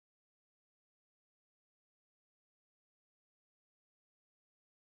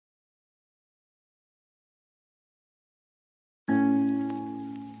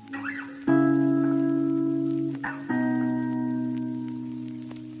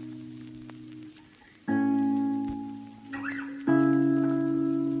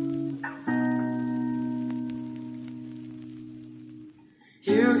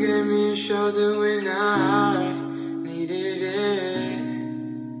shoulder when I needed it.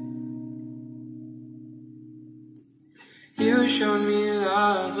 You showed me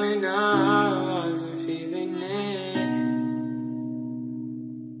love when I wasn't feeling it.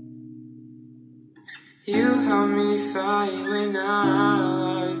 You helped me fight when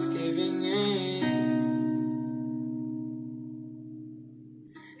I was giving in.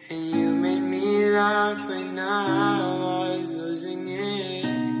 And you made me laugh when I was losing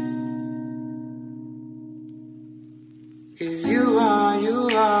it. 'Cause you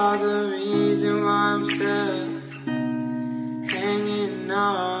are the reason why I'm still hanging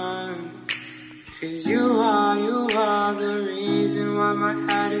on. 'Cause you are the reason why my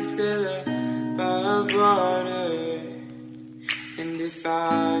head is still above water. And if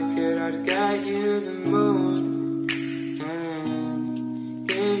I could, I'd get you the moon and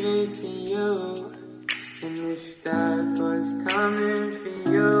give it to you. And if death was coming for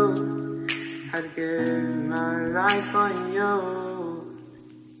you, I'd give my life on you.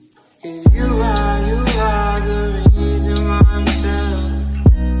 'Cause you are the reason why I'm still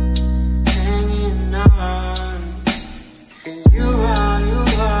hanging on. 'Cause you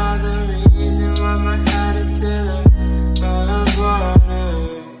are the reason why my head is still above water.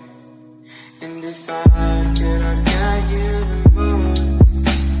 And if I could, I'd get you the moon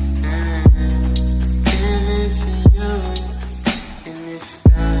and give it to you. And if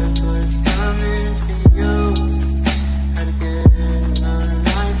that was coming for you, I'd give my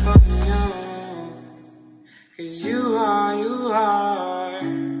life on you. 'Cause you are.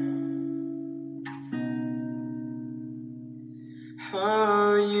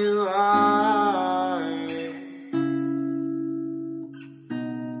 Oh, you are.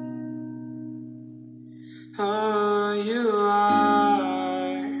 Oh, you are.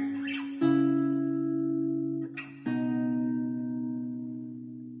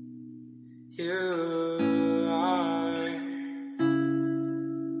 You are.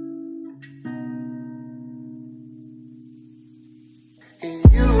 'Cause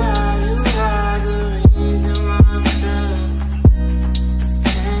you are the reason why I'm still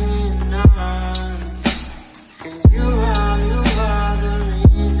hanging on. 'Cause you are the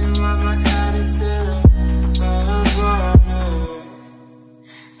reason why my head is still above water.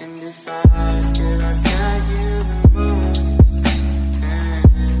 And if I could, I'd get you the moon and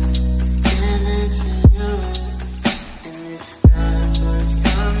give it to you. And if that was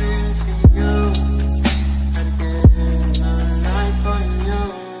coming for you, I'd give my life on you.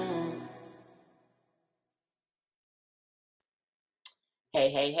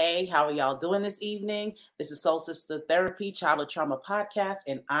 Hey, how are y'all doing this evening? This is SolSista Therapy, Childhood Trauma Podcast,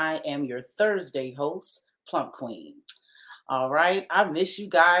 and I am your Thursday host, Plump Queen. All right, I miss you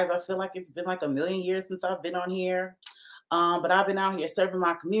guys. I feel like it's been like a million years since I've been on here, but I've been out here serving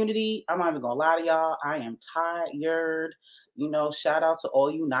my community. I'm not even gonna lie to y'all. I am tired. Shout out to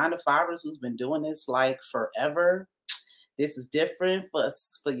all you 9-to-5ers who's been doing this like forever. This is different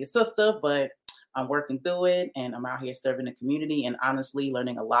for your sister, but I'm working through it, and I'm out here serving the community and honestly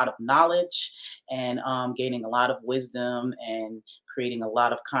learning a lot of knowledge and gaining a lot of wisdom and creating a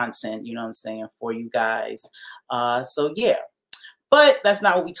lot of content, for you guys. So yeah, but that's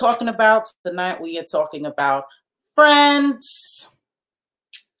not what we're talking about. Tonight we are talking about friends.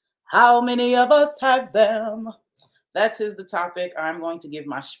 How many of us have them? That is the topic. I'm going to give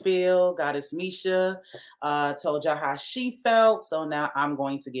my spiel. Goddess Misha told y'all how she felt. So now I'm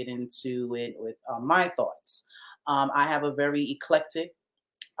going to get into it with my thoughts. I have a very eclectic,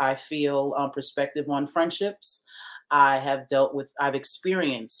 I feel, perspective on friendships. I've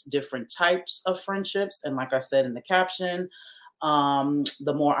experienced different types of friendships. And like I said in the caption,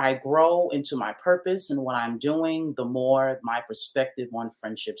 the more I grow into my purpose and what I'm doing, the more my perspective on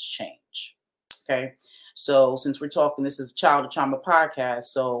friendships change. Okay. So since we're talking, this is Childhood Trauma Podcast.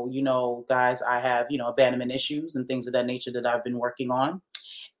 So, guys, I have, abandonment issues and things of that nature that I've been working on.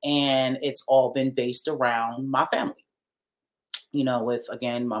 And it's all been based around my family, with,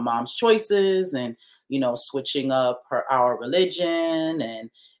 again, my mom's choices and, switching up our religion and,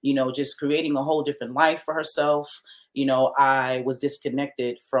 just creating a whole different life for herself. I was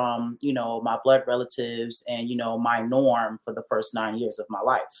disconnected from, my blood relatives and, my norm for the first 9 years of my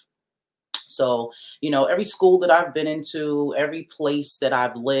life. So, every school that I've been into, every place that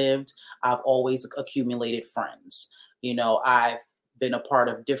I've lived, I've always accumulated friends. I've been a part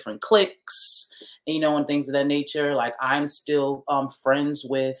of different cliques, and things of that nature. Like I'm still friends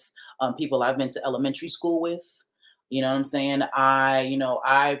with people I've been to elementary school with. You know what I'm saying? I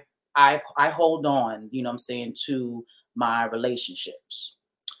hold on, to my relationships.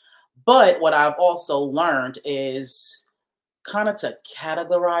 But what I've also learned is kind of to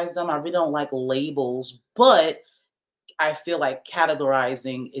categorize them. I really don't like labels, but I feel like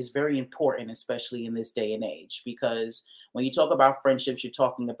categorizing is very important, especially in this day and age, because when you talk about friendships, you're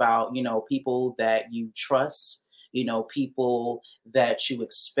talking about, people that you trust, people that you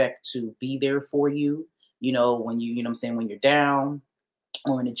expect to be there for you, when what I'm saying, when you're down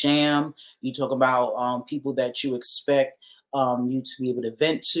or in a jam. You talk about people that you expect you to be able to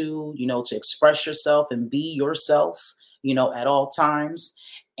vent to express yourself and be yourself, at all times.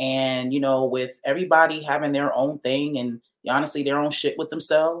 And, with everybody having their own thing and honestly their own shit with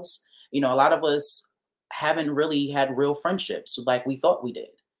themselves, a lot of us haven't really had real friendships like we thought we did.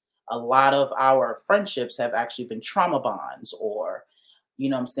 A lot of our friendships have actually been trauma bonds or,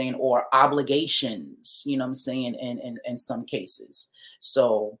 what I'm saying, or obligations, what I'm saying, in some cases.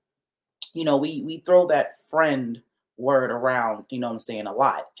 So, we throw that friend word around, what I'm saying, a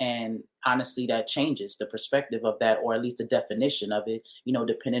lot. And honestly, that changes the perspective of that, or at least the definition of it,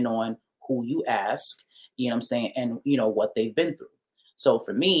 depending on who you ask, what I'm saying, and what they've been through. So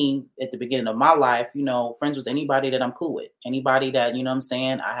for me, at the beginning of my life, friends was anybody that I'm cool with, anybody that, what I'm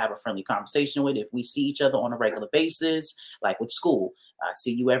saying, I have a friendly conversation with. If we see each other on a regular basis, like with school, I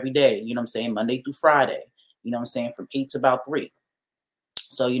see you every day, what I'm saying, Monday through Friday, what I'm saying, from 8 to about 3.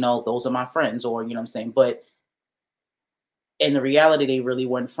 So, those are my friends, or, what I'm saying, but in the reality, they really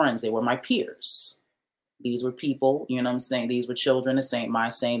weren't friends. They were my peers. These were people, what I'm saying, these were children my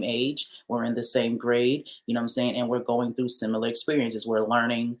same age. We're in the same grade, what I'm saying, and we're going through similar experiences. We're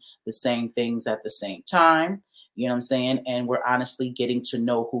learning the same things at the same time, what I'm saying, and we're honestly getting to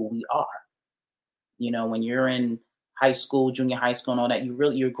know who we are. When you're in high school, junior high school, and all that,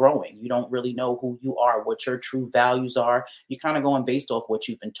 you're growing. You don't really know who you are, what your true values are. You're kind of going based off what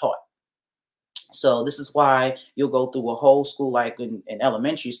you've been taught. So this is why you'll go through a whole school, like in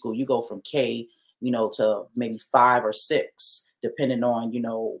elementary school, you go from K, to maybe 5 or 6, depending on,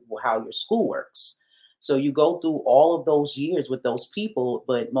 how your school works. So you go through all of those years with those people,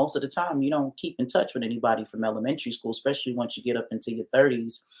 but most of the time you don't keep in touch with anybody from elementary school, especially once you get up into your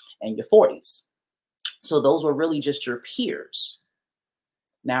 30s and your 40s. So those were really just your peers.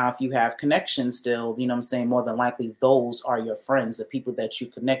 Now, if you have connections still, what I'm saying, more than likely those are your friends, the people that you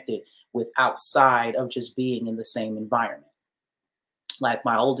connected with outside of just being in the same environment. Like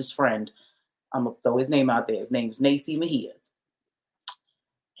my oldest friend, I'm gonna throw his name out there. His name's Nacy Mejia.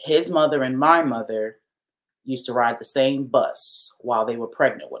 His mother and my mother used to ride the same bus while they were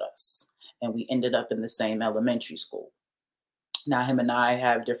pregnant with us. And we ended up in the same elementary school. Now, him and I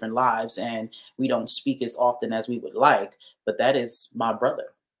have different lives and we don't speak as often as we would like, but that is my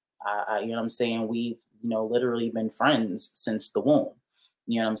brother. What I'm saying? We've, literally been friends since the womb.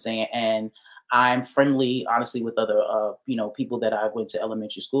 What I'm saying? And I'm friendly, honestly, with other, people that I went to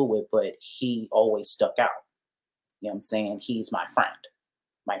elementary school with, but he always stuck out. What I'm saying? He's my friend.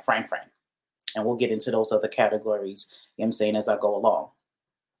 And we'll get into those other categories, what I'm saying, as I go along.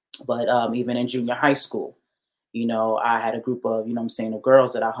 But even in junior high school, I had a group of, what I'm saying, of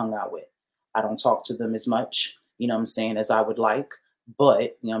girls that I hung out with. I don't talk to them as much, what I'm saying, as I would like.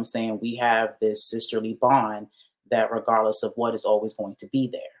 But, what I'm saying, we have this sisterly bond that regardless of what is always going to be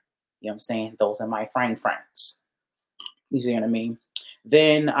there. What I'm saying? Those are my friends. You see what I mean?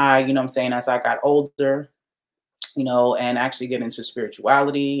 Then what I'm saying, as I got older, and actually get into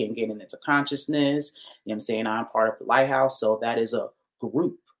spirituality and getting into consciousness, what I'm saying, I'm part of the Lighthouse. So that is a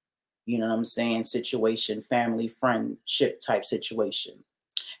group, what I'm saying, situation, family, friendship type situation.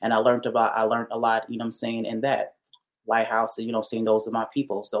 And I learned a lot, what I'm saying, in that Lighthouse, saying those are my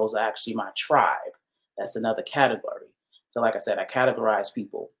peoples. Those are actually my tribe. That's another category. So like I said, I categorize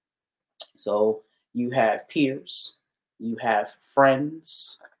people. So you have peers, you have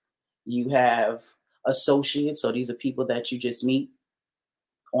friends, you have associates. So these are people that you just meet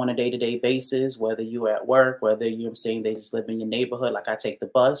on a day-to-day basis, whether you're at work, whether I'm saying they just live in your neighborhood. Like I take the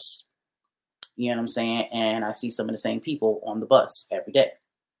bus, what I'm saying, and I see some of the same people on the bus every day.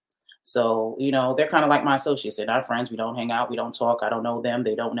 So, they're kind of like my associates. They're not friends. We don't hang out. We don't talk. I don't know them.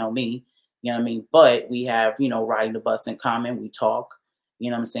 They don't know me. You know what I mean? But we have, riding the bus in common. We talk,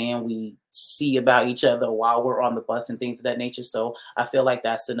 what I'm saying? We see about each other while we're on the bus and things of that nature. So I feel like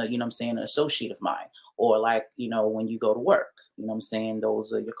that's what I'm saying, an associate of mine. Or like, when you go to work, what I'm saying?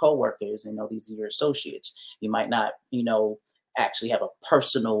 Those are your coworkers, these are your associates. You might not, actually have a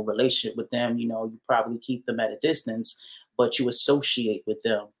personal relationship with them. You probably keep them at a distance, but you associate with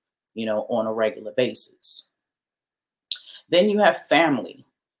them, on a regular basis. Then you have family.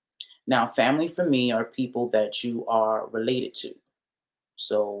 Now, family for me are people that you are related to.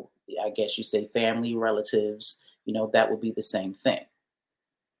 So I guess you say family, relatives, that would be the same thing.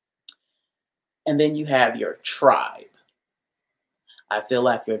 And then you have your tribe. I feel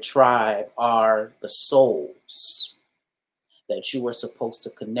like your tribe are the souls that you were supposed to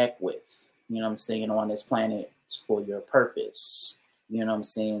connect with, you know what I'm saying, on this planet for your purpose, you know what I'm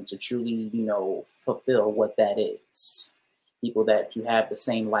saying, to truly, fulfill what that is. People that you have the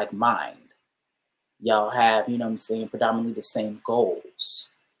same like mind. Y'all have, you know what I'm saying, predominantly the same goals.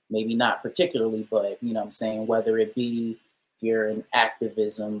 Maybe not particularly, but, you know what I'm saying, whether it be if you're in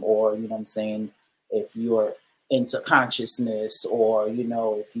activism or, you know what I'm saying, if you're into consciousness or,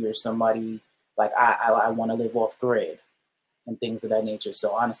 if you're somebody like I want to live off grid and things of that nature.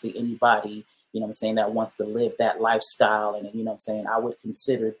 So honestly, anybody, that wants to live that lifestyle and, I would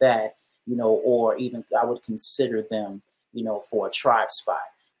consider that, or even I would consider them, for a tribe spot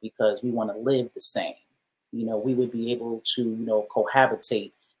because we want to live the same. We would be able to,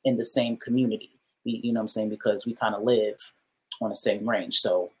 cohabitate in the same community, because we kind of live on the same range.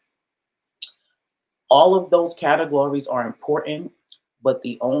 So all of those categories are important, but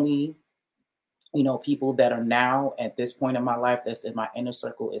the only people that are now at this point in my life that's in my inner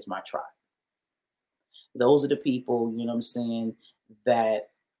circle is my tribe. Those are the people, that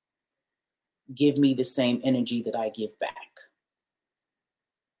give me the same energy that I give back.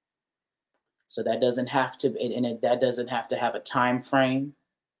 So that doesn't have to, that doesn't have to have a time frame.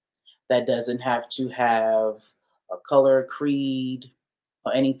 That doesn't have to have a color, creed,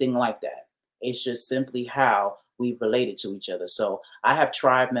 or anything like that. It's just simply how we've related to each other. So I have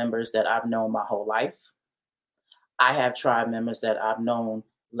tribe members that I've known my whole life. I have tribe members that I've known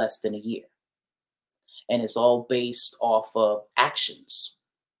less than a year. And it's all based off of actions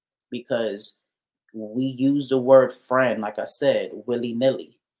because we use the word friend, like I said, willy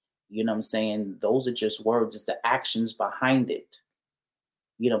nilly. You know what I'm saying? Those are just words, it's the actions behind it.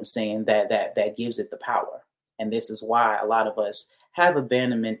 You know what I'm saying? That gives it the power. And this is why a lot of us have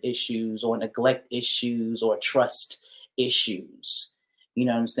abandonment issues or neglect issues or trust issues. You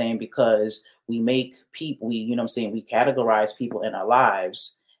know what I'm saying? Because we make people, we categorize people in our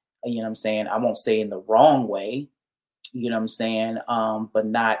lives, I won't say in the wrong way, but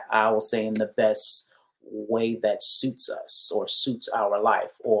not, I will say, in the best way that suits us or suits our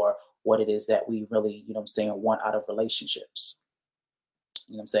life or what it is that we really, want out of relationships.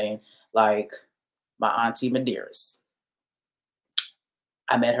 You know what I'm saying? Like my auntie Madeira's.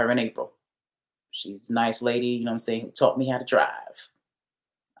 I met her in April. She's a nice lady, who taught me how to drive.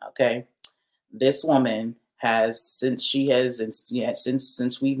 Okay. This woman has, since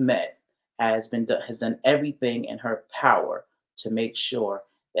we've met, has done everything in her power to make sure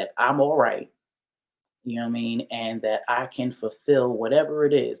that I'm all right, you know what I mean, and that I can fulfill whatever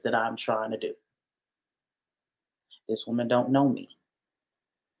it is that I'm trying to do. This woman don't know me.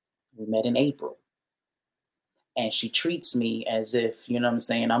 We met in April. And she treats me as if,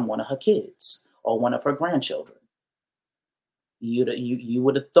 I'm one of her kids or one of her grandchildren. You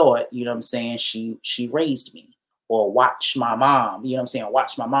would have thought, she raised me or watched my mom,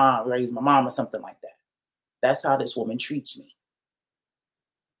 watch my mom raise my mom or something like that. That's how this woman treats me.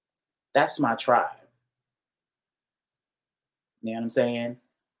 That's my tribe. You know what I'm saying?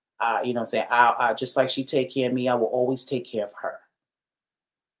 I just like she take care of me, I will always take care of her.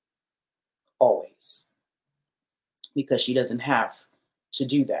 Always. Because she doesn't have to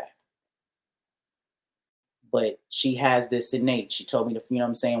do that. But she has this innate. She told me to,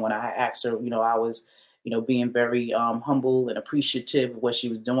 when I asked her, I was, being very humble and appreciative of what she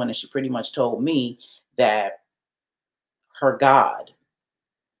was doing. And she pretty much told me that her God,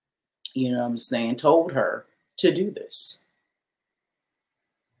 told her to do this.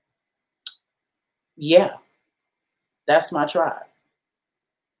 Yeah, that's my tribe.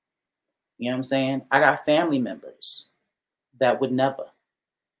 You know what I'm saying? I got family members that would never.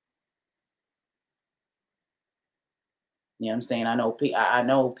 You know what I'm saying? I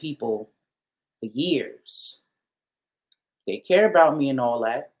know people for years. They care about me and all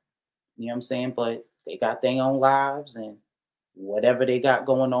that. You know what I'm saying? But they got their own lives and whatever they got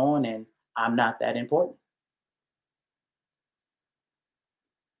going on, and I'm not that important.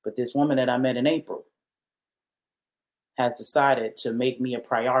 But this woman that I met in April has decided to make me a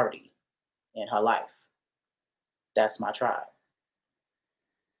priority in her life. That's my tribe.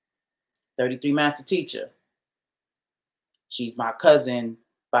 33 master teacher. She's my cousin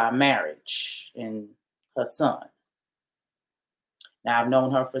by marriage and her son. Now, I've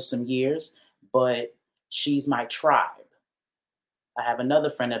known her for some years, but she's my tribe. I have another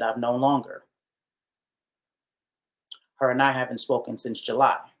friend that I've known longer. Her and I haven't spoken since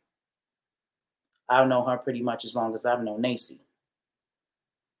July. I've known her pretty much as long as I've known Nacy.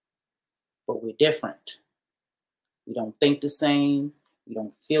 But we're different. We don't think the same. We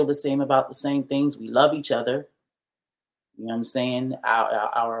don't feel the same about the same things. We love each other. You know what I'm saying?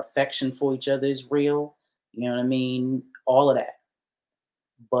 Our affection for each other is real. You know what I mean? All of that.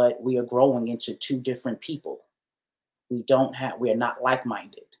 But we are growing into two different people. We are not like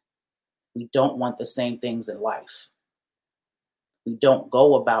minded. We don't want the same things in life. We don't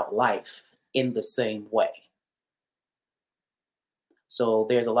go about life in the same way. So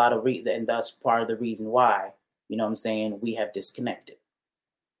there's a lot of reason, and that's part of the reason why, you know what I'm saying, we have disconnected.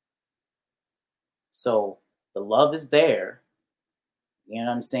 So the love is there, you know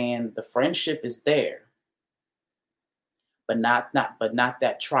what I'm saying? The friendship is there, but not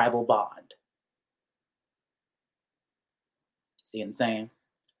that tribal bond. See what I'm saying?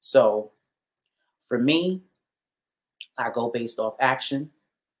 So for me, I go based off action.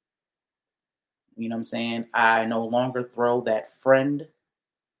 You know what I'm saying? I no longer throw that friend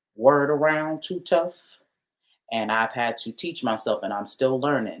word around too tough. And I've had to teach myself, and I'm still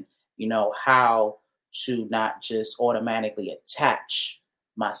learning, how to not just automatically attach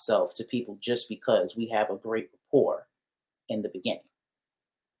myself to people just because we have a great rapport in the beginning.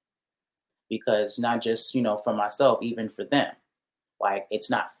 Because not just, for myself, even for them. Like, it's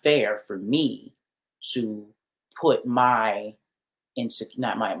not fair for me to put my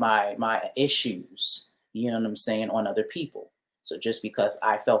not my issues, you know what I'm saying, on other people. So just because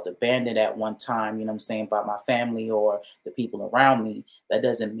I felt abandoned at one time, you know what I'm saying, by my family or the people around me, that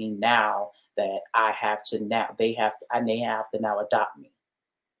doesn't mean now that they have to now adopt me.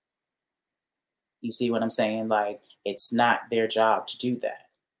 You see what I'm saying? Like, it's not their job to do that.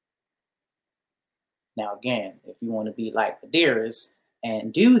 Now again, if you want to be like the dearest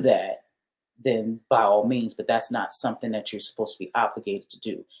and do that, then by all means, but that's not something that you're supposed to be obligated to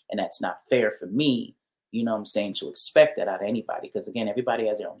do. And that's not fair for me, you know what I'm saying, to expect that out of anybody. Because again, everybody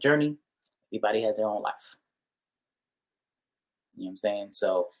has their own journey, everybody has their own life. You know what I'm saying?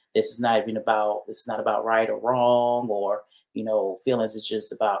 So this is not about right or wrong or, feelings. It's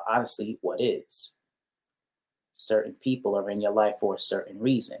just about honestly what is. Certain people are in your life for a certain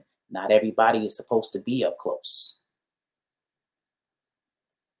reason. Not everybody is supposed to be up close.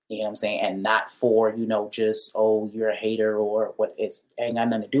 You know what I'm saying? And not for, just, oh, you're a hater or what. It's ain't got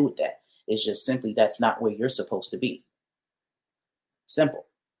nothing to do with that. It's just simply that's not where you're supposed to be. Simple.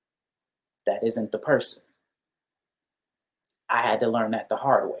 That isn't the person. I had to learn that the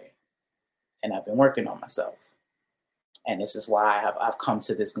hard way. And I've been working on myself. And this is why I've come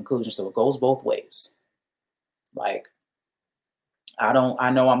to this conclusion. So it goes both ways. Like, I know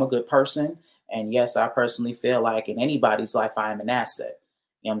I'm a good person. And yes, I personally feel like in anybody's life, I am an asset.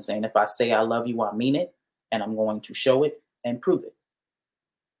 You know what I'm saying? If I say I love you, I mean it. And I'm going to show it and prove it.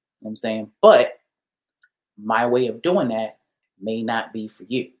 You know what I'm saying? But my way of doing that may not be for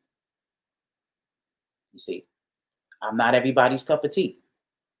you. You see, I'm not everybody's cup of tea.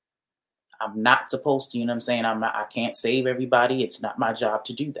 I'm not supposed to, you know what I'm saying? I can't save everybody. It's not my job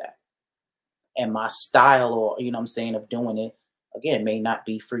to do that. And my style or, you know what I'm saying, of doing it, again, may not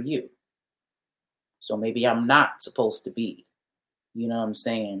be for you. So maybe I'm not supposed to be, you know what I'm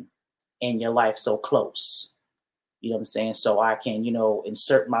saying, in your life so close. You know what I'm saying? So I can,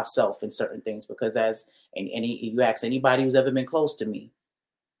 insert myself in certain things because and you ask anybody who's ever been close to me,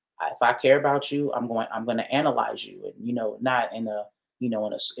 if I care about you, I'm going to analyze you, and not in a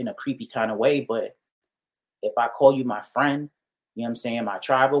in a creepy kind of way, but if I call you my friend, you know what I'm saying, my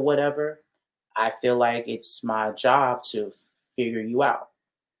tribe or whatever, I feel like it's my job to figure you out.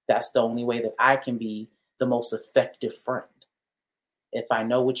 That's the only way that I can be the most effective friend. If I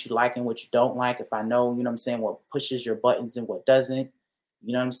know what you like and what you don't like, if I know, you know what I'm saying, what pushes your buttons and what doesn't,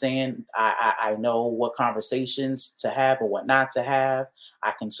 you know what I'm saying? I know what conversations to have or what not to have.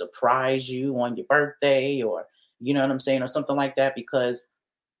 I can surprise you on your birthday or, you know what I'm saying, or something like that because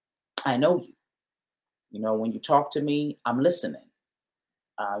I know you. When you talk to me, I'm listening.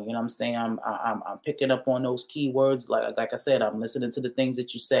 You know what I'm saying? I'm picking up on those keywords. Like I said, I'm listening to the things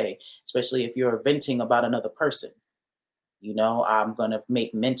that you say, especially if you're venting about another person. I'm going to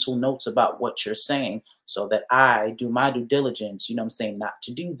make mental notes about what you're saying so that I do my due diligence, you know what I'm saying, not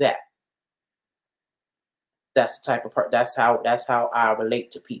to do that. That's the type of part. That's how I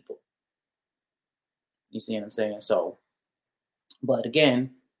relate to people. You see what I'm saying? So, but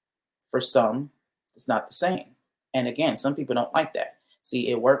again, for some, it's not the same. And again, some people don't like that. See,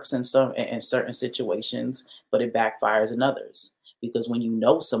 it works in certain situations, but it backfires in others. Because when you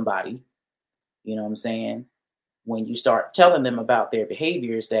know somebody, you know what I'm saying, when you start telling them about their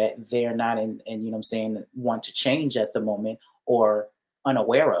behaviors that they're not and you know what I'm saying, want to change at the moment or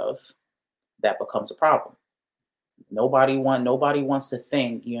unaware of, that becomes a problem. Nobody wants to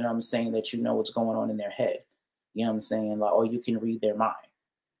think, you know what I'm saying, that you know what's going on in their head. You know what I'm saying? Like, or you can read their mind.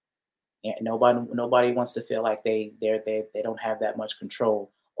 And nobody wants to feel like they don't have that much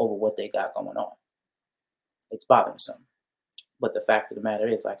control over what they got going on. It's bothersome. But the fact of the matter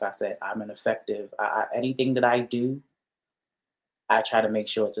is, like I said, I'm an effective. Anything that I do, I try to make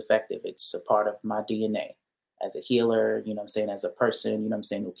sure it's effective. It's a part of my DNA as a healer. You know what I'm saying? As a person, you know what I'm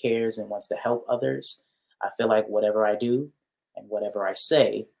saying, who cares and wants to help others. I feel like whatever I do and whatever I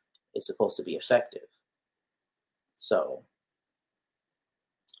say is supposed to be effective. So,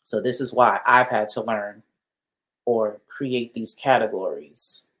 so this is why I've had to learn or create these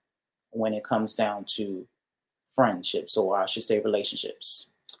categories when it comes down to friendships, or I should say relationships.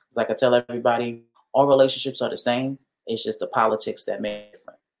 It's like I tell everybody, all relationships are the same. It's just the politics that make it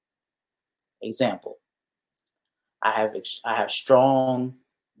different. Example, I have strong,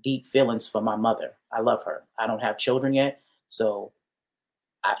 deep feelings for my mother. I love her. I don't have children yet, so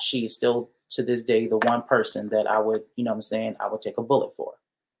she is still to this day the one person that I would, you know what I'm saying, I would take a bullet for.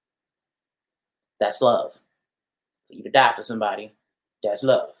 That's love. For you to die for somebody, that's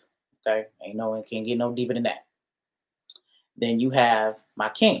love. Okay, ain't no, it can't get no deeper than that. Then you have my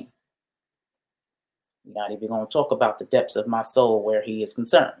king. We're not even going to talk about the depths of my soul where he is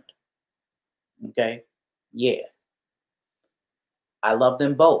concerned. Okay, yeah, I love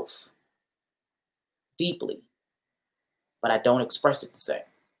them both deeply, but I don't express it the same.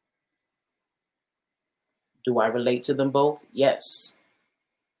 Do I relate to them both? Yes.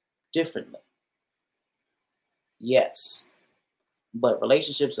 Differently? Yes. But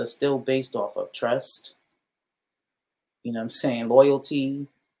relationships are still based off of trust, you know what I'm saying? Loyalty,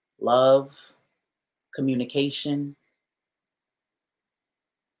 love, communication,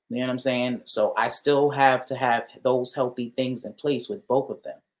 you know what I'm saying? So I still have to have those healthy things in place with both of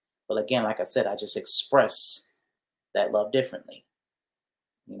them. But again, like I said, I just express that love differently.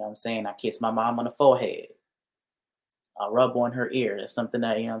 You know what I'm saying? I kiss my mom on the forehead. I rub on her ear. That's something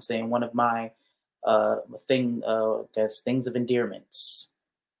that, you know what I'm saying, one of my that's things of endearments.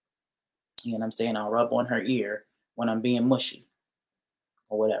 You know what I'm saying? I'll rub on her ear when I'm being mushy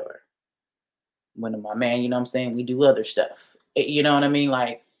or whatever. When my man, you know what I'm saying, we do other stuff. You know what I mean?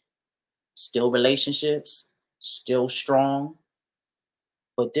 Like, still relationships, still strong,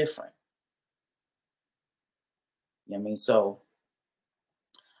 but different. You know what I mean? So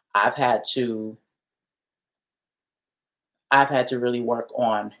I've had to I've had to really work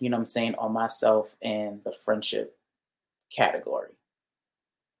on, you know what I'm saying, on myself and the friendship category.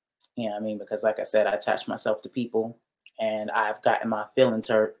 You know what I mean? Because like I said, I attach myself to people and I've gotten my feelings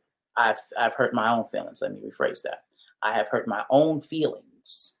hurt. I've hurt my own feelings. Let me rephrase that. I have hurt my own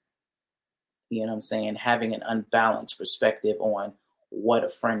feelings. You know what I'm saying? Having an unbalanced perspective on what a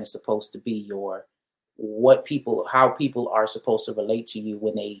friend is supposed to be, or how people are supposed to relate to you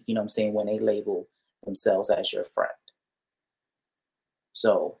when they, you know what I'm saying, when they label themselves as your friend.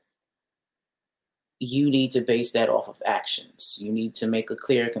 So you need to base that off of actions. You need to make a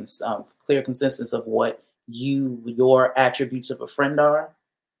clear consensus of what your attributes of a friend are.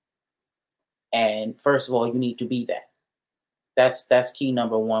 And first of all, you need to be that. That's key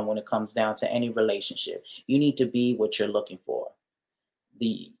number one when it comes down to any relationship. You need to be what you're looking for.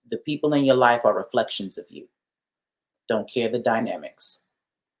 The people in your life are reflections of you. Don't care the dynamics.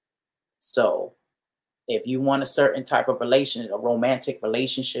 So if you want a certain type of relation, a romantic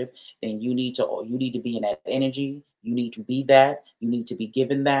relationship, then you need to be in that energy. You need to be that. You need to be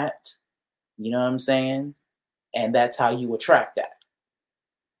given that. You know what I'm saying? And that's how you attract that.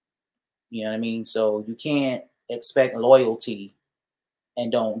 You know what I mean? So you can't expect loyalty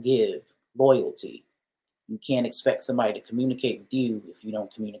and don't give loyalty. You can't expect somebody to communicate with you if you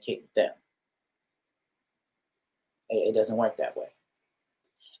don't communicate with them. It doesn't work that way.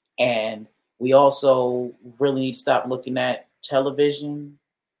 And we also really need to stop looking at television,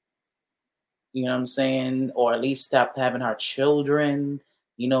 you know what I'm saying? Or at least stop having our children,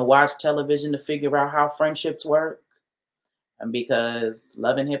 watch television to figure out how friendships work. And because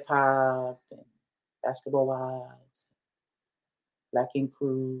Love and Hip Hop and Basketball Wives, Black Ink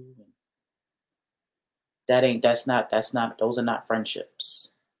Crew, those are not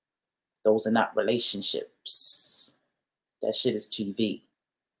friendships. Those are not relationships. That shit is TV.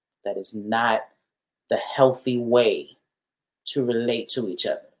 That is not the healthy way to relate to each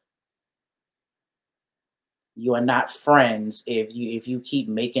other. You are not friends if you keep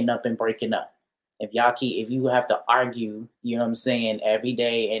making up and breaking up. If you have to argue, you know what I'm saying, every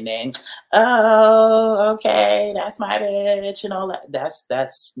day, and then, oh, okay, that's my bitch and all that.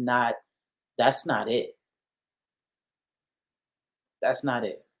 That's not it. That's not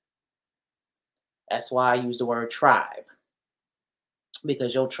it. That's why I use the word tribe.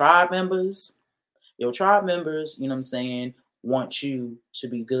 Because your tribe members, you know what I'm saying, want you to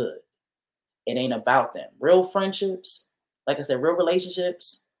be good. It ain't about them. Real friendships, like I said, real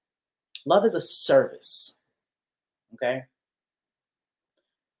relationships, love is a service. Okay.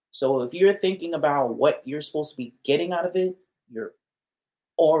 So if you're thinking about what you're supposed to be getting out of it, you're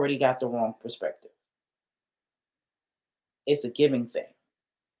already got the wrong perspective. It's a giving thing.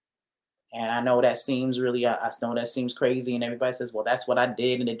 And I know that seems really, I know that seems crazy. And everybody says, well, that's what I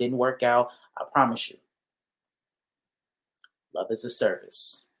did and it didn't work out. I promise you, love is a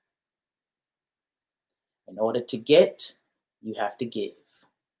service. In order to get, you have to give.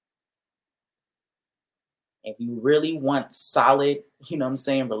 If you really want solid,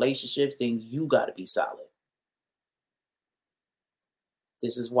 relationships, then you got to be solid.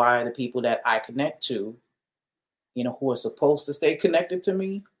 This is why the people that I connect to, who are supposed to stay connected to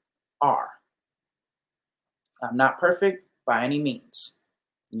me, are. I'm not perfect by any means.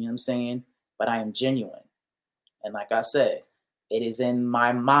 You know what I'm saying? But I am genuine. And like I said, it is in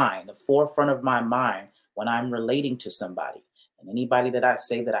my mind, the forefront of my mind, when I'm relating to somebody and anybody that I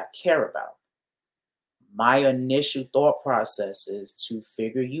say that I care about. My initial thought process is to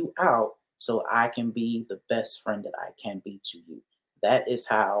figure you out so I can be the best friend that I can be to you. That is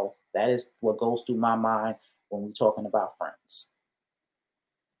what goes through my mind when we're talking about friends.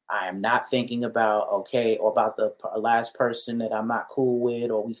 I am not thinking about, okay, or about the last person that I'm not cool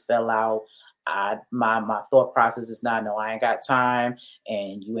with or we fell out. My thought process is not, no, I ain't got time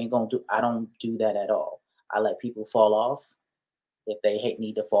and you ain't gonna do. I don't do that at all. I let people fall off if they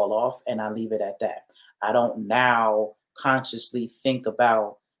need to fall off, and I leave it at that. I don't now consciously think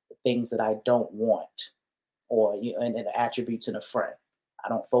about the things that I don't want or and the attributes in a friend. I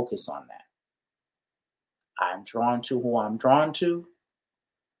don't focus on that. I'm drawn to who I'm drawn to,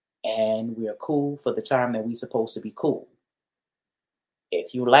 and we're cool for the time that we're supposed to be cool.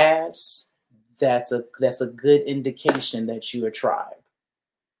 If you last, that's a good indication that you're a tribe.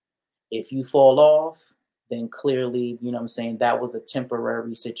 If you fall off, then clearly, that was a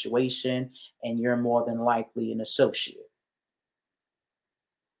temporary situation and you're more than likely an associate.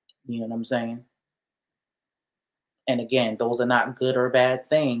 You know what I'm saying? And again, those are not good or bad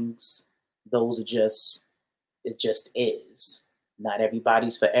things. Those are just, it just is. Not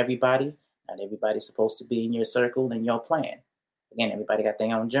everybody's for everybody. Not everybody's supposed to be in your circle and your plan. Again, everybody got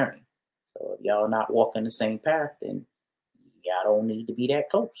their own journey. So if y'all not walking the same path, then y'all don't need to be that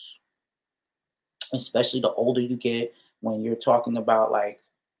close. Especially the older you get, when you're talking about, like,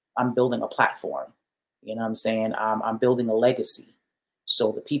 I'm building a platform. You know what I'm saying? I'm building a legacy.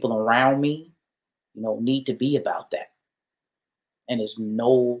 So the people around me, need to be about that. And there's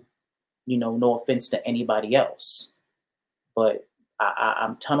no offense to anybody else. But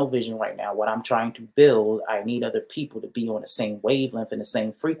I'm tunnel vision right now. What I'm trying to build, I need other people to be on the same wavelength and the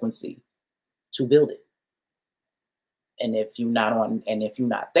same frequency to build it. And if you're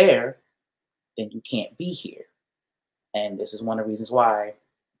not there, then you can't be here. And this is one of the reasons why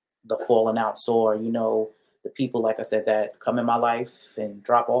the falling out sore, the people, like I said, that come in my life and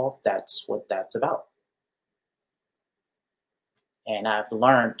drop off, that's what that's about. And I've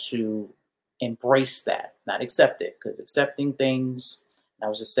learned to embrace that, not accept it, because accepting things, I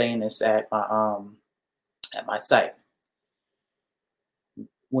was just saying this at my site.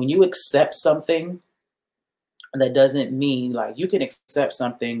 When you accept something, that doesn't mean, like, you can accept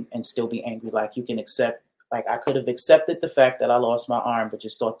something and still be angry. Like, you can accept, like, I could have accepted the fact that I lost my arm, but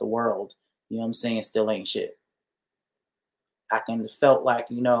just thought the world, still ain't shit. I can felt like,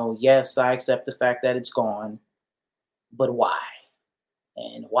 yes, I accept the fact that it's gone, but why?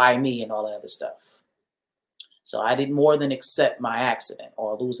 And why me and all that other stuff. So I did more than accept my accident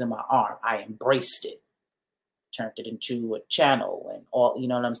or losing my arm. I embraced it, turned it into a channel and all, you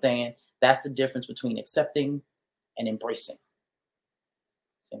know what I'm saying? That's the difference between accepting and embracing.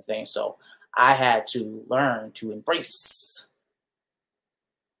 See what I'm saying? So I had to learn to embrace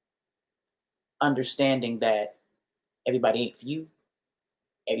understanding that everybody ain't for you.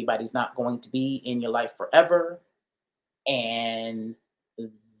 Everybody's not going to be in your life forever. And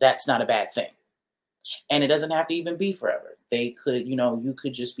that's not a bad thing. And it doesn't have to even be forever. They could, you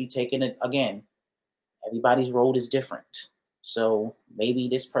could just be taking it again. Everybody's road is different. So maybe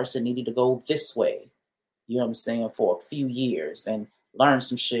this person needed to go this way, for a few years and learn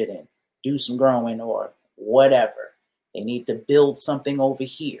some shit and do some growing or whatever. They need to build something over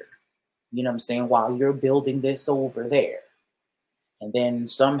here, while you're building this over there. And then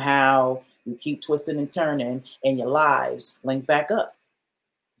somehow you keep twisting and turning and your lives link back up.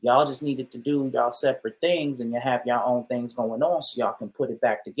 Y'all just needed to do y'all separate things and you have your own things going on so y'all can put it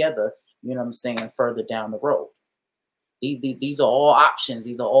back together, further down the road. These are all options.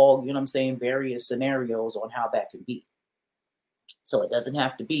 These are all, various scenarios on how that could be. So it doesn't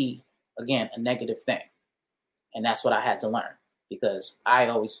have to be again, a negative thing. And that's what I had to learn, because I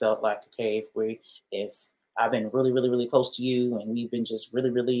always felt like, okay, if I've been really, really, really close to you and we've been just really,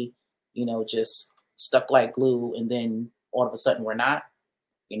 really, just stuck like glue, and then all of a sudden we're not,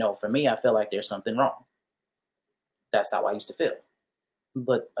 for me, I feel like there's something wrong. That's how I used to feel.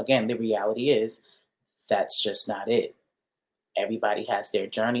 But again, the reality is that's just not it. Everybody has their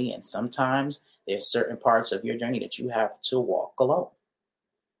journey, and sometimes there's certain parts of your journey that you have to walk alone.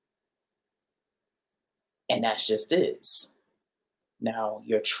 And that's just is. Now,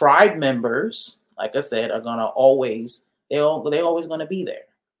 your tribe members, like I said, are gonna always they're always gonna be there,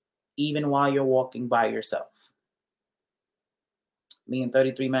 even while you're walking by yourself. Me and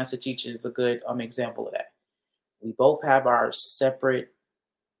 33 Master Teacher is a good example of that. We both have our separate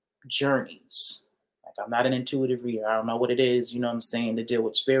journeys. Like, I'm not an intuitive reader. I don't know what it is, to deal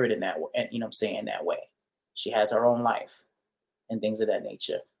with spirit in that way, and that way. She has her own life and things of that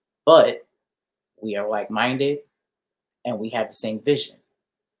nature. But we are like-minded and we have the same vision.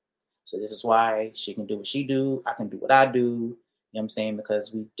 So this is why she can do what she do, I can do what I do,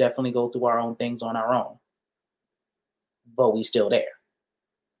 because we definitely go through our own things on our own. But we still there.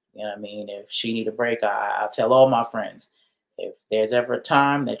 You know what I mean? If she need a break, I'll tell all my friends. If there's ever a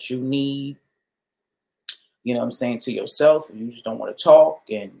time that you need, to yourself, and you just don't want to talk,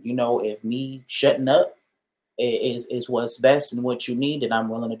 and if me shutting up is what's best and what you need, then I'm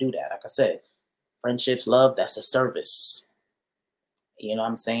willing to do that. Like I said, friendships, love, that's a service.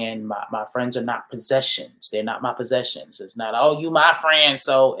 My friends are not possessions. They're not my possessions. It's not, oh, you my friend,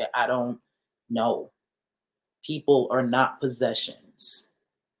 so I don't know. People are not possessions.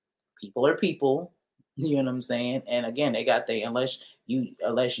 People are people. You know what I'm saying? And again, they got unless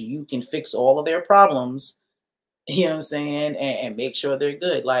you can fix all of their problems, and make sure they're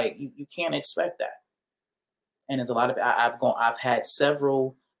good. Like, you can't expect that. And there's a lot of I've had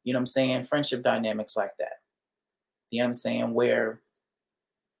several, friendship dynamics like that. Where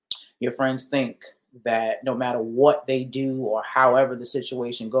your friends think that no matter what they do or however the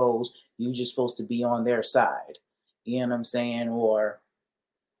situation goes, you're just supposed to be on their side. You know what I'm saying? Or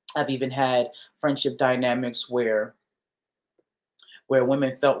I've even had friendship dynamics where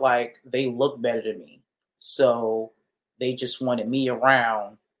women felt like they looked better than me. So they just wanted me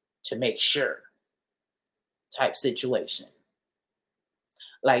around to make sure, type situation.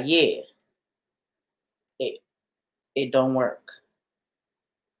 Like, yeah, it it don't work.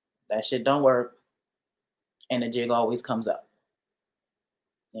 That shit don't work. And the jig always comes up.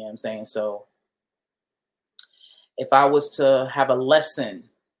 You know what I'm saying? So if I was to have a lesson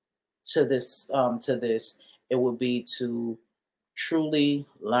to this, it would be to truly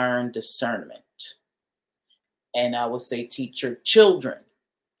learn discernment. And I would say teach your children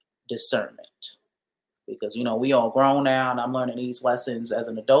discernment. Because we all grown now, and I'm learning these lessons as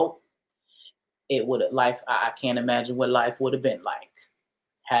an adult. I can't imagine what life would have been like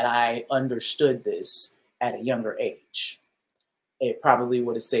had I understood this at a younger age. It probably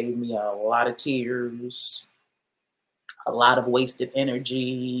would have saved me a lot of tears, a lot of wasted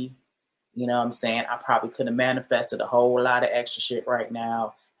energy. You know what I'm saying? I probably could have manifested a whole lot of extra shit right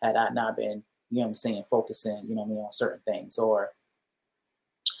now had I not been, focusing, on certain things, or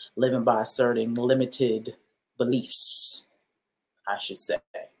living by certain limited beliefs, I should say.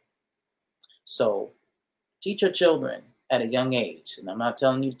 So teach your children at a young age. And I'm not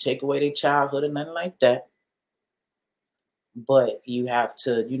telling you to take away their childhood or nothing like that. But you have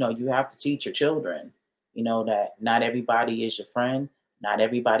to teach your children, that not everybody is your friend. Not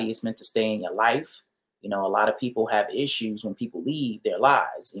everybody is meant to stay in your life. A lot of people have issues when people leave their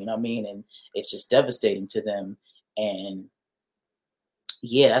lives, you know what I mean? And it's just devastating to them. And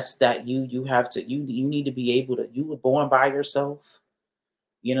yeah, that's that you have to, you need to be able to, you were born by yourself.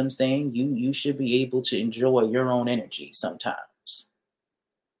 You know what I'm saying? You should be able to enjoy your own energy sometimes.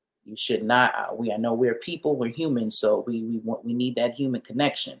 You should not. I know we're people, we're humans, so we need that human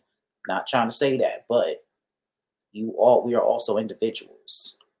connection. Not trying to say that, but we are also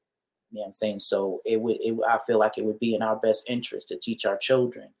individuals. You know what I'm saying? So I feel like it would be in our best interest to teach our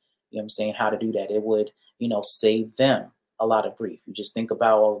children, how to do that. It would, save them a lot of grief. You just think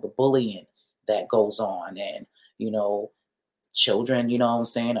about all the bullying that goes on, and you know, children,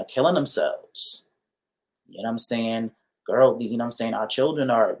 are killing themselves. You know what I'm saying? Our children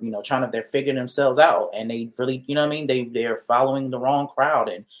are, they're figuring themselves out, and they really, they're following the wrong crowd,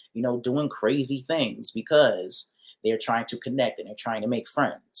 and, doing crazy things because they're trying to connect and they're trying to make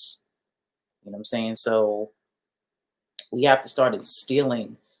friends. You know what I'm saying? So we have to start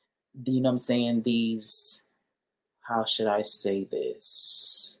instilling, these, how should I say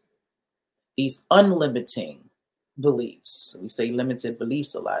this? These unlimiting beliefs. We say limited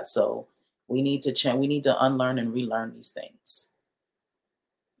beliefs a lot. So we need to change. We need to unlearn and relearn these things,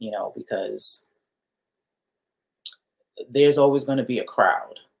 because there's always going to be a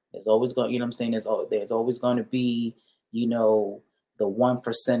crowd. There's always going, I'm saying? There's always going to be, the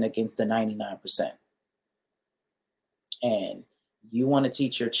 1% against the 99%. And you want to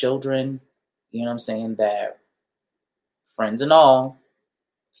teach your children, that friends and all,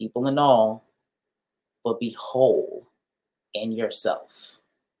 people and all, but be whole in yourself.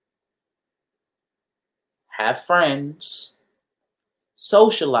 Have friends,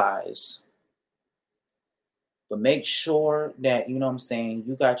 socialize, but make sure that, you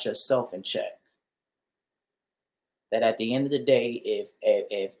got yourself in check. That at the end of the day,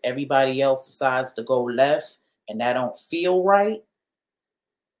 if everybody else decides to go left and that don't feel right,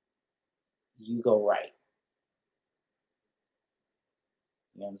 you go right.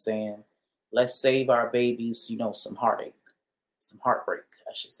 You know what I'm saying? Let's save our babies, some heartache, some heartbreak,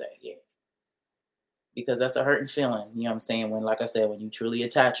 I should say. Yeah. Because that's a hurting feeling, when, like I said, when you truly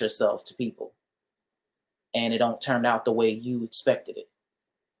attach yourself to people and it don't turn out the way you expected it.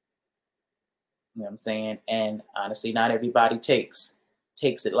 You know what I'm saying? And honestly, not everybody takes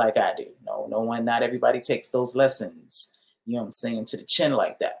it like I do. Not everybody takes those lessons, to the chin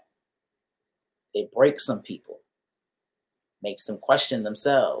like that. It breaks some people, makes them question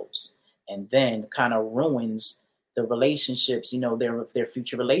themselves, and then kind of ruins the relationships, their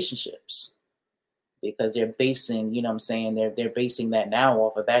future relationships. Because they're basing, they're basing that now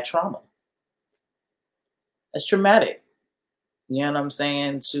off of that trauma. It's traumatic. You know what I'm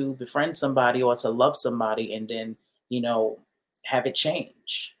saying? To befriend somebody or to love somebody and then, have it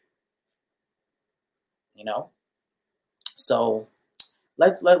change. So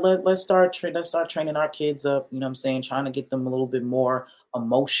let's start training our kids up, trying to get them a little bit more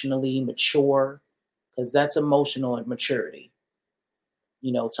emotionally mature, because that's emotional maturity.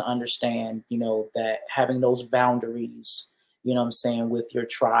 To understand, that having those boundaries, with your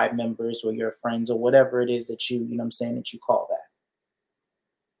tribe members or your friends or whatever it is that that you call that.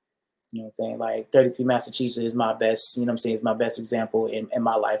 Like 33 Massachusetts is my best, is my best example in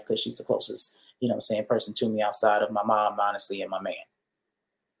my life, because she's the closest, person to me outside of my mom, honestly, and my man.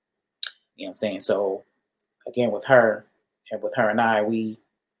 So again, with her and I, we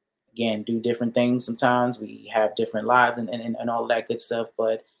again do different things. Sometimes we have different lives and all of that good stuff,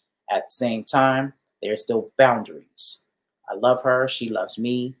 but at the same time, there's still boundaries. I love her, she loves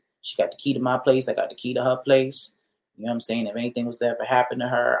me. She got the key to my place, I got the key to her place. If anything was to ever happen to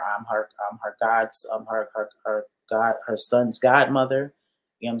her, her son's godmother.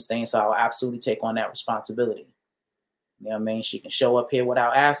 So I'll absolutely take on that responsibility. She can show up here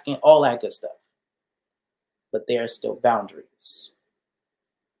without asking, all that good stuff. But there are still boundaries.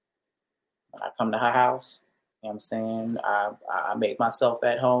 When I come to her house, I make myself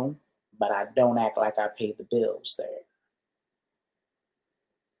at home, but I don't act like I pay the bills there.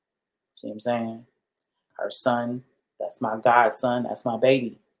 See what I'm saying? Her son, that's my godson, that's my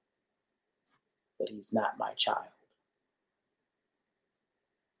baby. But he's not my child.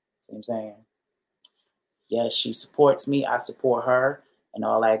 See what I'm saying? Yes, she supports me, I support her, and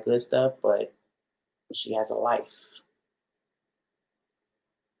all that good stuff, but she has a life.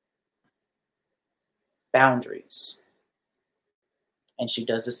 Boundaries. And she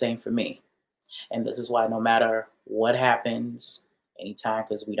does the same for me. And this is why no matter what happens, anytime,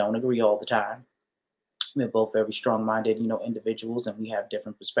 because we don't agree all the time, we're both very strong-minded, individuals, and we have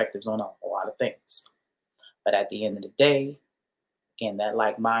different perspectives on a lot of things. But at the end of the day, again, that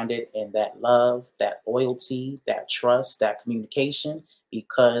like-minded and that love, that loyalty, that trust, that communication,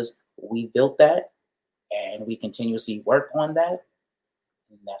 because we built that and we continuously work on that,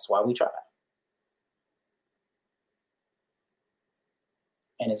 and that's why we try.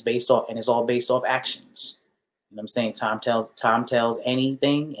 And it's all based off actions. You know what I'm saying? Time tells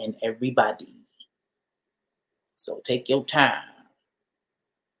anything and everybody. So take your time.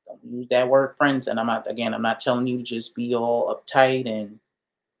 Don't use that word friends. And I'm not telling you to just be all uptight and,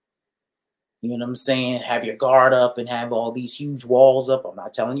 have your guard up and have all these huge walls up. I'm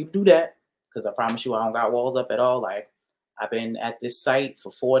not telling you to do that, because I promise you I don't got walls up at all. Like, I've been at this site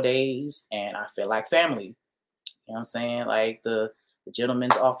for 4 days and I feel like family. You know what I'm saying? Like the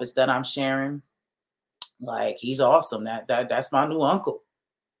gentleman's office that I'm sharing, like, he's awesome. That's my new uncle.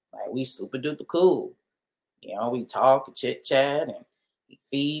 Like, we super duper cool. We talk and chit chat and he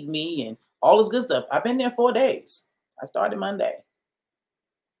feed me and all this good stuff. I've been there 4 days. I started Monday.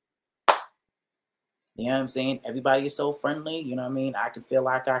 You know what I'm saying? Everybody is so friendly. You know what I mean? I can feel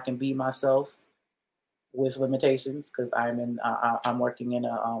like I can be myself with limitations, because I'm working in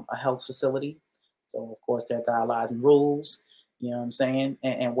a health facility. So of course there are guidelines and rules, you know what I'm saying,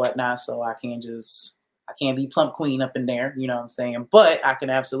 and whatnot. So I can't be plump queen up in there, you know what I'm saying? But I can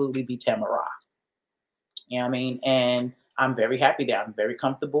absolutely be Tamara. You know what I mean? And I'm very happy there. I'm very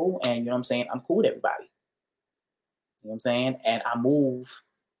comfortable and you know what I'm saying? I'm cool with everybody. You know what I'm saying? And I move,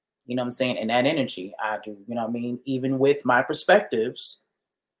 you know what I'm saying, in that energy. I do, you know what I mean? Even with my perspectives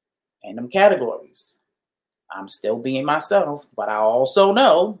and them categories. I'm still being myself, but I also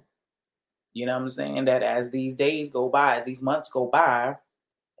know, you know what I'm saying, that as these days go by, as these months go by,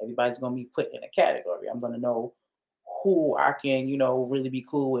 everybody's gonna be put in a category. I'm gonna know who I can, you know, really be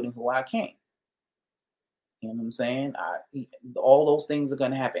cool with and who I can't. You know what I'm saying? All those things are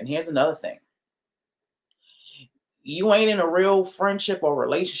gonna happen. Here's another thing: you ain't in a real friendship or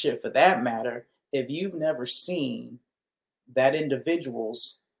relationship, for that matter, if you've never seen that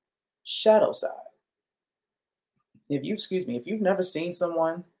individual's shadow side. If you've never seen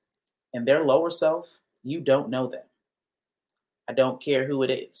someone in their lower self, you don't know them. I don't care who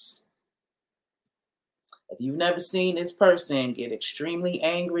it is. If you've never seen this person get extremely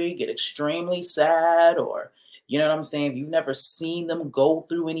angry, get extremely sad, or you know what I'm saying, if you've never seen them go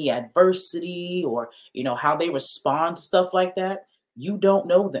through any adversity or you know how they respond to stuff like that, you don't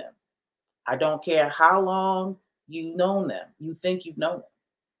know them. I don't care how long you've known them. You think you've known them.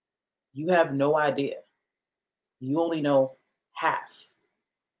 You have no idea. You only know half.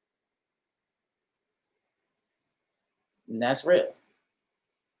 And that's real.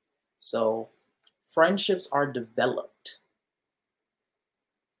 So friendships are developed.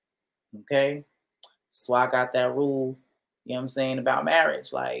 Okay. So I got that rule, you know what I'm saying, about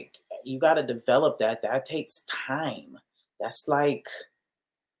marriage. Like you got to develop that. That takes time. That's like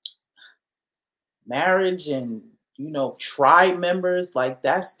marriage and you know, tribe members, like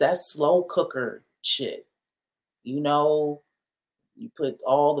that's slow cooker shit. You know, you put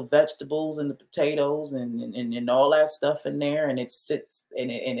all the vegetables and the potatoes and all that stuff in there and it sits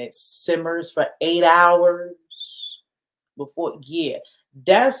and it simmers for 8 hours before, yeah.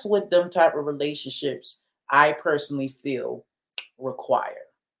 That's what them type of relationships I personally feel require.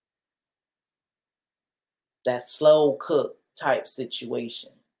 That slow cook type situation.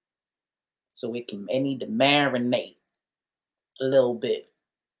 So it need to marinate a little bit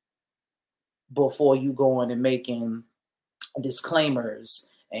before you go in and making disclaimers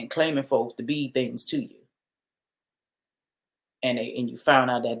and claiming folks to be things to you. And you found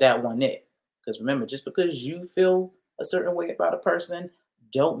out that that wasn't it. Because remember, just because you feel a certain way about a person,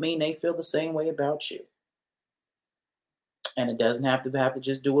 don't mean they feel the same way about you. And it doesn't have to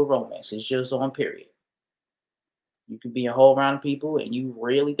just do a romance. It's just on period. You can be a whole round of people and you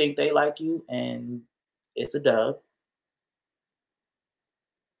really think they like you, and it's a dub.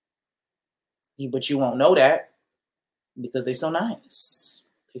 But you won't know that because they're so nice.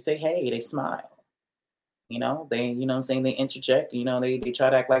 They say hey, they smile. You know, you know what I'm saying, they interject, you know, they try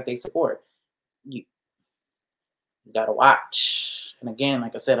to act like they support. You, you gotta watch. And again,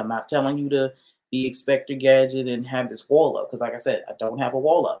 like I said, I'm not telling you to be Expector Gadget and have this wall up. Because like I said, I don't have a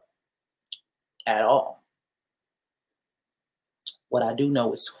wall up at all. What I do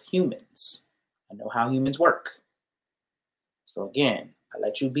know is humans. I know how humans work. So again, I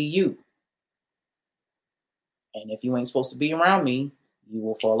let you be you. And if you ain't supposed to be around me, you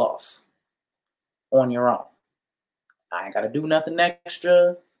will fall off on your own. I ain't got to do nothing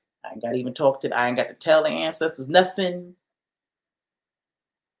extra. I ain't got to even I ain't got to tell the ancestors nothing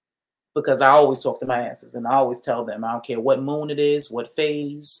because I always talk to my ancestors and I always tell them, I don't care what moon it is, what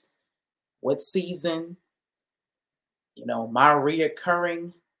phase, what season, you know, my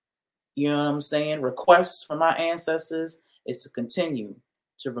reoccurring, you know what I'm saying, requests from my ancestors is to continue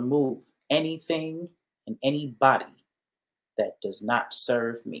to remove anything and anybody that does not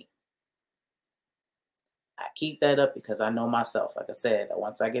serve me. I keep that up because I know myself. Like I said,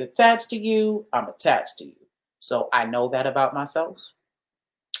 once I get attached to you, I'm attached to you. So I know that about myself.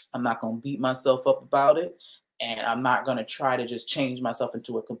 I'm not going to beat myself up about it. And I'm not going to try to just change myself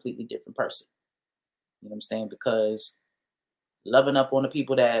into a completely different person. You know what I'm saying? Because loving up on the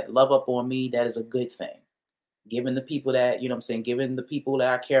people that love up on me, that is a good thing. Giving the people that, you know what I'm saying, giving the people that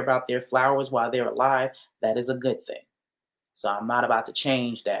I care about their flowers while they're alive, that is a good thing. So I'm not about to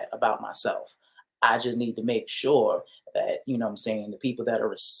change that about myself. I just need to make sure that, you know what I'm saying, the people that are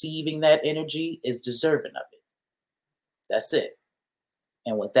receiving that energy is deserving of it. That's it.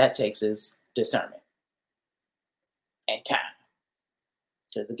 And what that takes is discernment and time.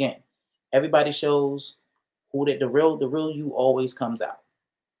 Because again, everybody shows who the real you always comes out.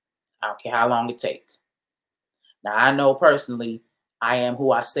 I don't care how long it takes. Now I know personally, I am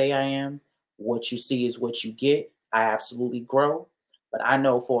who I say I am. What you see is what you get. I absolutely grow. But I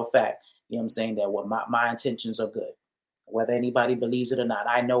know for a fact, You know what I'm saying? That what my intentions are good. Whether anybody believes it or not,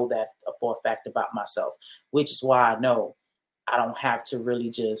 I know that for a fact about myself, which is why I know I don't have to really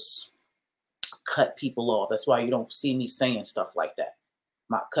just cut people off. That's why you don't see me saying stuff like that.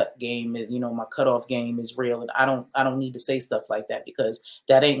 My cut game is, my cutoff game is real, and I don't need to say stuff like that because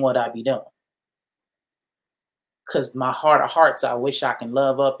that ain't what I be doing. Because my heart of hearts, I wish I can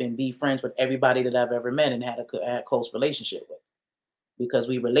love up and be friends with everybody that I've ever met and had a close relationship with, because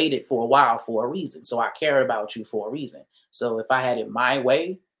we related for a while for a reason. So I care about you for a reason. So if I had it my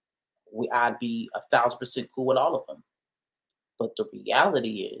way, I'd be 1,000% cool with all of them. But the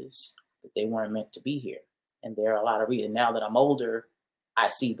reality is that they weren't meant to be here. And there are a lot of reasons. Now that I'm older, I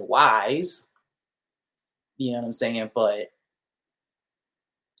see the whys. You know what I'm saying? But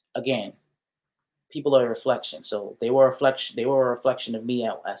again, people are a reflection. So they were a reflection. They were a reflection of me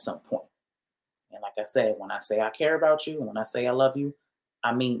at some point. And like I said, when I say I care about you and when I say I love you,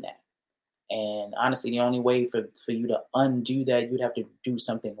 I mean that. And honestly, the only way for you to undo that, you'd have to do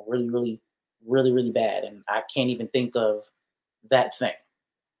something really, really, really, really bad. And I can't even think of that thing.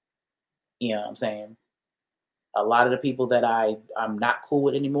 You know what I'm saying? A lot of the people that I'm not cool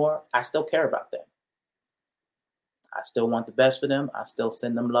with anymore, I still care about them. I still want the best for them. I still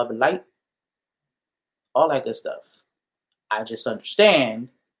send them love and light, all that good stuff. I just understand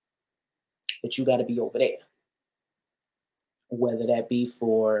that you got to be over there, whether that be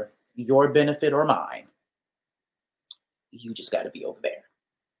for your benefit or mine. You just got to be over there.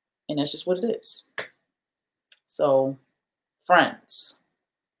 And that's just what it is. So, friends,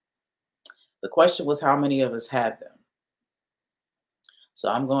 the question was how many of us had them?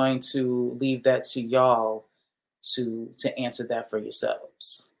 So I'm going to leave that to y'all to answer that for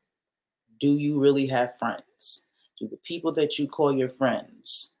yourselves. Do you really have friends? Do the people that you call your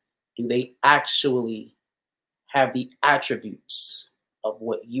friends, do they actually have the attributes of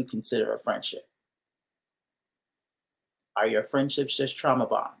what you consider a friendship? Are your friendships just trauma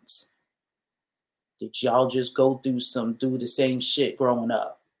bonds? Did y'all just go through do the same shit growing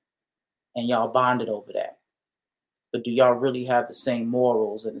up and y'all bonded over that? But do y'all really have the same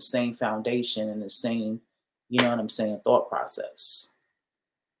morals and the same foundation and the same, you know what I'm saying, thought process?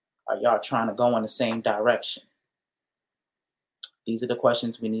 Are y'all trying to go in the same direction? These are the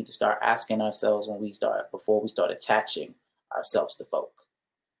questions we need to start asking ourselves before we start attaching ourselves to folk.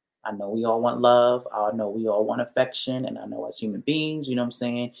 I know we all want love. I know we all want affection. And I know as human beings, you know what I'm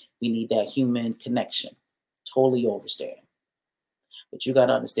saying, we need that human connection. Totally understand. But you got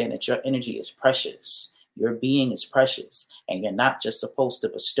to understand that your energy is precious. Your being is precious. And you're not just supposed to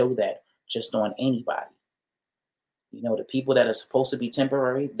bestow that just on anybody. You know, the people that are supposed to be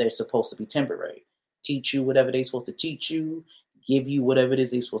temporary, they're supposed to be temporary. Teach you whatever they're supposed to teach you, give you whatever it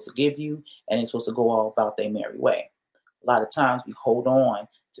is they're supposed to give you, and they're supposed to go all about their merry way. A lot of times we hold on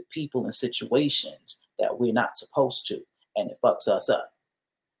to people and situations that we're not supposed to, and it fucks us up.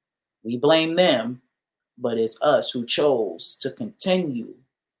 We blame them, but it's us who chose to continue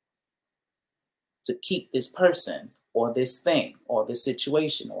to keep this person or this thing or this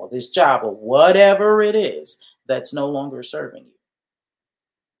situation or this job or whatever it is that's no longer serving you.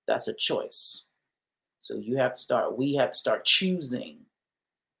 That's a choice. So we have to start choosing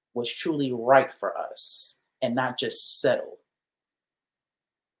what's truly right for us and not just settle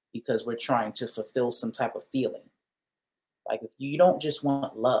because we're trying to fulfill some type of feeling. Like if you don't just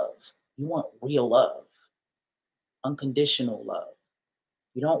want love, you want real love, unconditional love.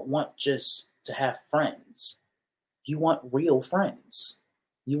 You don't want just to have friends. You want real friends.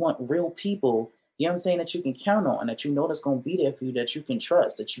 You want real people, you know what I'm saying, that you can count on, that you know that's going to be there for you, that you can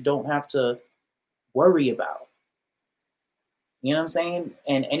trust, that you don't have to worry about. You know what I'm saying?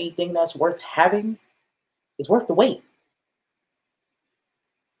 And anything that's worth having is worth the wait.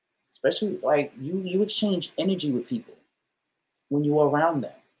 Especially like you exchange energy with people when you're around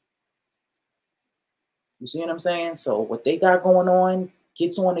them. You see what I'm saying? So what they got going on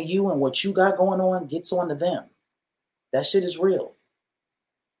gets on to you, and what you got going on gets on to them. That shit is real.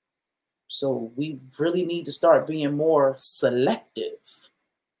 So we really need to start being more selective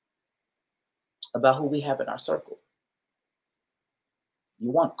about who we have in our circle.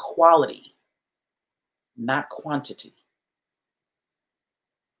 You want quality, not quantity.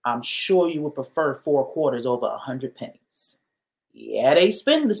 I'm sure you would prefer 4 quarters over 100 pennies. Yeah, they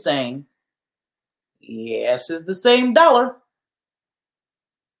spend the same. Yes, it's the same dollar.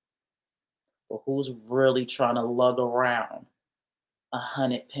 But who's really trying to lug around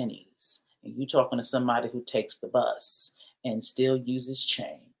 100 pennies? And you talking to somebody who takes the bus and still uses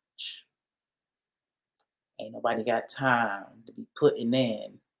change. Ain't nobody got time to be putting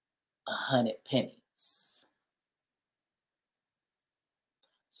in 100 pennies.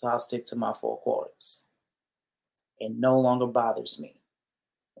 So I'll stick to my 4 quarters. It no longer bothers me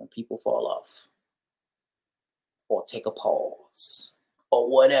when people fall off or take a pause or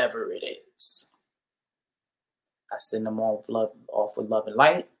whatever it is. I send them off with love and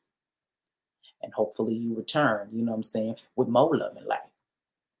light, and hopefully you return, you know what I'm saying, with more love and light.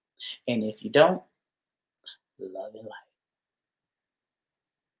 And if you don't, love and light.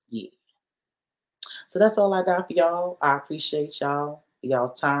 Yeah. So that's all I got for y'all. I appreciate y'all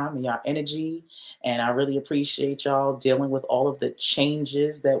time and y'all energy. And I really appreciate y'all dealing with all of the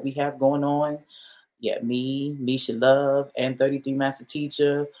changes that we have going on. Yeah, me, Misha Love, and 33 Master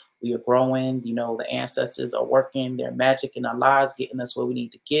Teacher. We are growing. You know, the ancestors are working their magic in our lives, getting us where we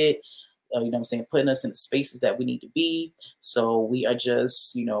need to get. You know what I'm saying? Putting us in the spaces that we need to be. So we are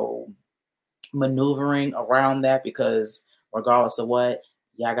just, maneuvering around that because regardless of what,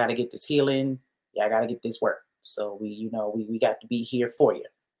 y'all got to get this healing. Y'all got to get this work. So we got to be here for you.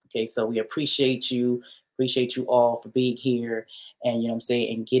 Okay, so we appreciate you all for being here, and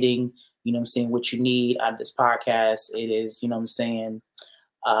and getting what you need out of this podcast. It is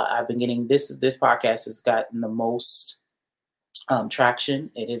I've been getting this podcast has gotten the most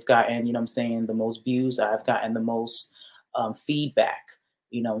traction. It has gotten the most views. I've gotten the most feedback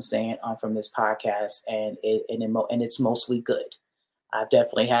from this podcast, and it's mostly good. I've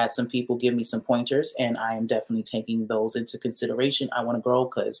definitely had some people give me some pointers, and I am definitely taking those into consideration. I want to grow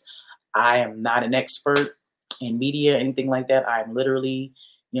because I am not an expert in media, anything like that. I'm literally,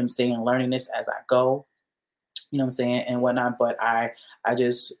 learning this as I go, and whatnot. But I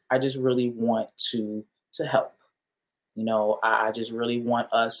just really want to help. I just really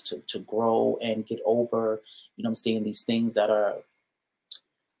want us to grow and get over, these things that are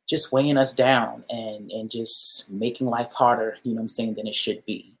just weighing us down and just making life harder, than it should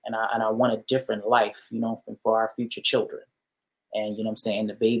be. And I want a different life, for our future children. And,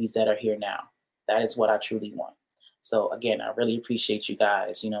 the babies that are here now. That is what I truly want. So again, I really appreciate you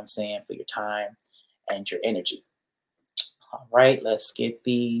guys, for your time and your energy. All right, let's get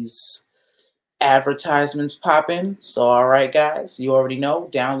these advertisements popping. So, all right, guys, you already know,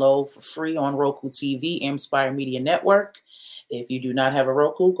 download for free on Roku TV, Inspire Media Network. If you do not have a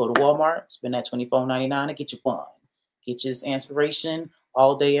Roku, go to Walmart, spend that $24.99 and get your one. Get your inspiration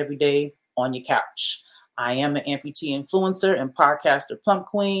all day, every day on your couch. I am an amputee influencer and podcaster Plump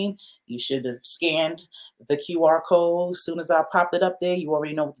Queen. You should have scanned the QR code as soon as I popped it up there. You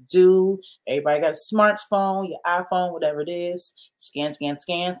already know what to do. Everybody got a smartphone, your iPhone, whatever it is. Scan, so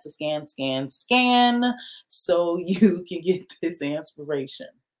you can get this inspiration.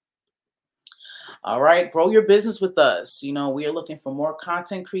 All right, grow your business with us. We are looking for more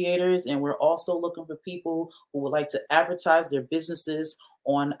content creators, and we're also looking for people who would like to advertise their businesses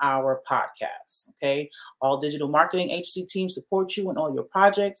on our podcast. Okay, all digital marketing agency teams support you in all your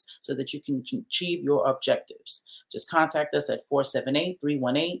projects so that you can achieve your objectives. Just contact us at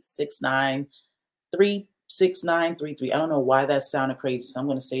 478-318-6933. I don't know why that sounded crazy, so I'm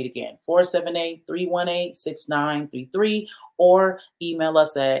going to say it again. 478-318-6933, or email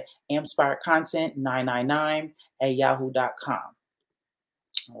us at amspiredcontent999@yahoo.com.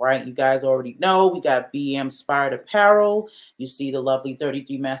 All right, you guys already know we got Be Inspired Apparel. You see the lovely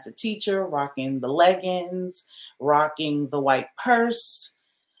 33 Master Teacher rocking the leggings, rocking the white purse.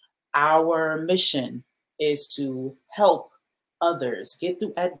 Our mission is to help others get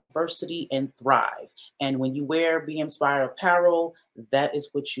through adversity and thrive. And when you wear Be Inspired Apparel, that is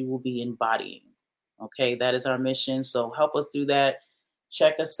what you will be embodying. Okay, that is our mission. So help us do that.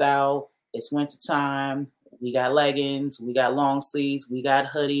 Check us out. It's winter time. We got leggings, we got long sleeves, we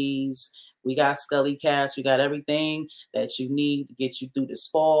got hoodies, we got scully caps, we got everything that you need to get you through this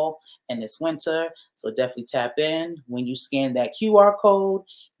fall and this winter. So definitely tap in. When you scan that QR code,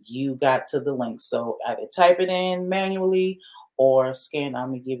 you got to the link. So either type it in manually or scan. I'm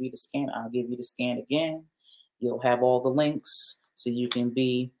going to give you the scan. I'll give you the scan again. You'll have all the links so you can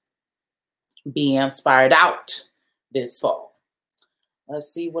be inspired out this fall.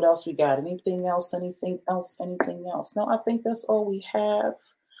 Let's see what else we got. Anything else? No, I think that's all we have.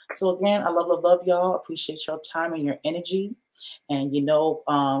 So again, I love y'all. Appreciate your time and your energy. And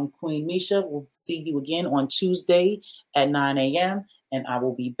Queen Misha will see you again on Tuesday at 9 a.m. And I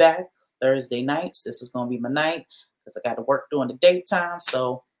will be back Thursday nights. This is going to be my night because I got to work during the daytime.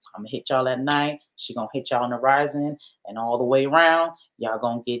 So I'm going to hit y'all at night. She going to hit y'all on the rising. And all the way around, y'all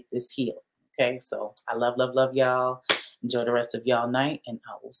going to get this heal. Okay, so I love y'all. Enjoy the rest of y'all night, and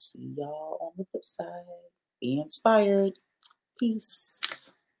I will see y'all on the flip side. Be inspired. Peace.